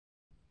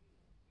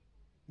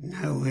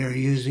Now we're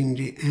using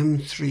the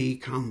M3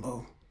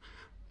 combo,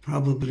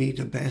 probably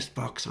the best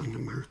box on the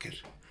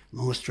market,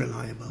 most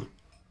reliable.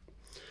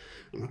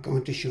 And we're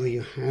going to show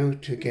you how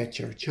to get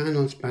your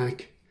channels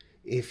back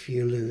if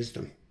you lose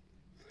them.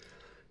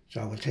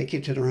 So I will take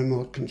you to the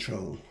remote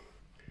control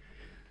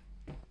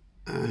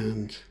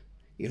and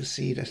you'll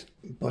see that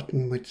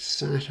button with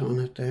sat on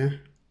it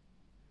there,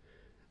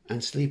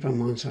 and sleep on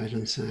one side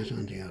and sat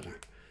on the other.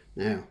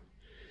 Now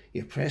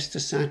you press the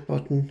sat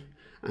button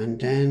and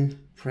then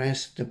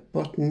press the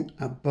button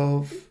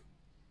above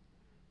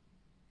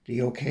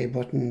the OK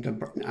button,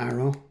 the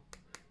arrow,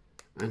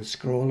 and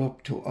scroll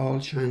up to all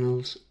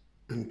channels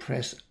and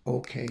press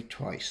OK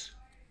twice.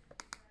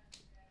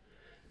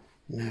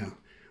 Now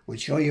we'll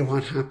show you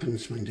what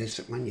happens when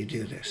you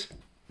do this.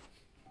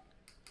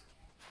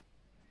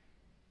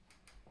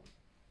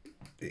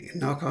 You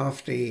knock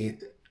off the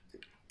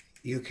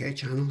UK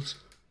channels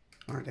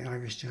or the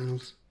Irish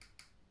channels.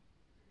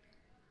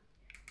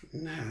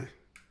 Now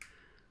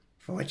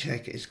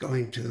Wojciech is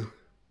going to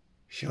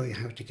show you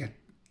how to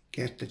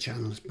get the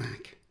channels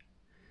back.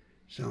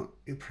 So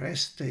you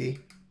press the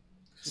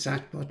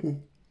sat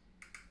button,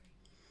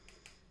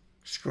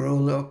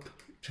 scroll up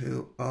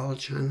to all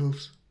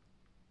channels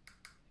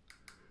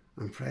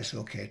and press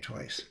OK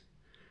twice,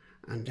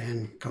 and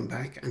then come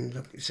back and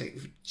look, say,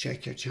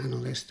 check your channel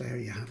list there.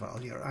 You have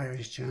all your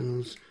Irish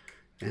channels.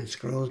 Then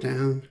scroll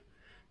down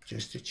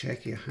just to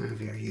check you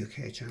have your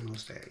UK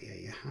channels there. Yeah,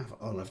 you have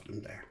all of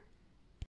them there.